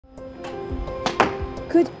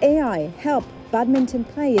Could AI help badminton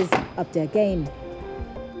players up their game?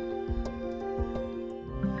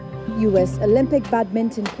 US Olympic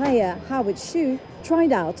badminton player Howard Hsu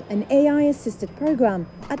tried out an AI-assisted program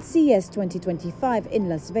at CES 2025 in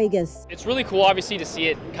Las Vegas. It's really cool, obviously, to see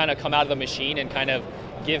it kind of come out of the machine and kind of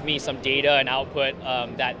give me some data and output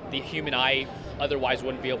that the human eye otherwise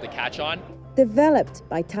wouldn't be able to catch on. Developed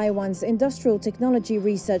by Taiwan's Industrial Technology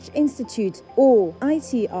Research Institute, or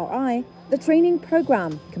ITRI, the training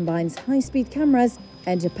program combines high-speed cameras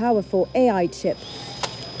and a powerful AI chip.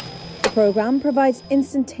 The program provides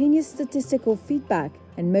instantaneous statistical feedback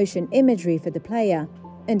and motion imagery for the player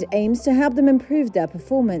and aims to help them improve their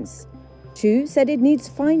performance. Hsu said it needs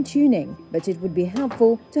fine-tuning, but it would be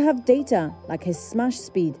helpful to have data like his smash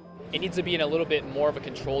speed. It needs to be in a little bit more of a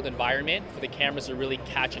controlled environment for the cameras to really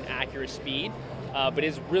catch an accurate speed. But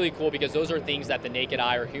it's really cool because those are things that the naked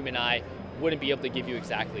eye or human eye wouldn't be able to give you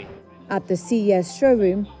exactly. At the CES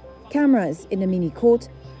showroom, cameras in a mini court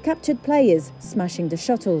captured players smashing the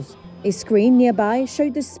shuttles. A screen nearby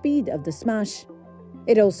showed the speed of the smash.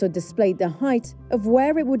 It also displayed the height of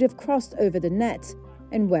where it would have crossed over the net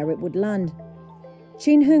and where it would land.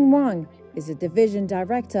 Chin-Hung Wang is a division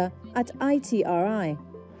director at ITRI.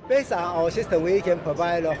 Based on our system, we can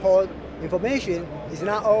provide the whole information. It's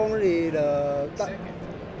not only the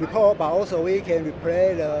report, but also we can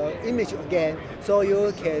replay the image again, so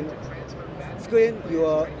you can screen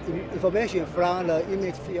your information from the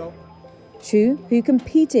image field. Hsu, who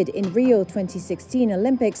competed in Rio 2016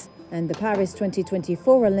 Olympics and the Paris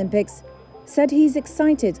 2024 Olympics, said he's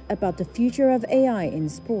excited about the future of AI in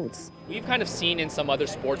sports. We've kind of seen in some other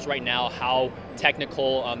sports right now how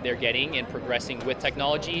technical they're getting and progressing with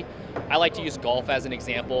technology. I like to use golf as an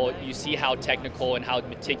example. You see how technical and how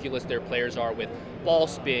meticulous their players are with ball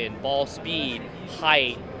spin, ball speed,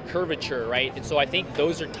 height, curvature, right? And so I think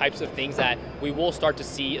those are types of things that we will start to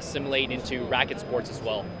see assimilate into racket sports as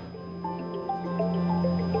well.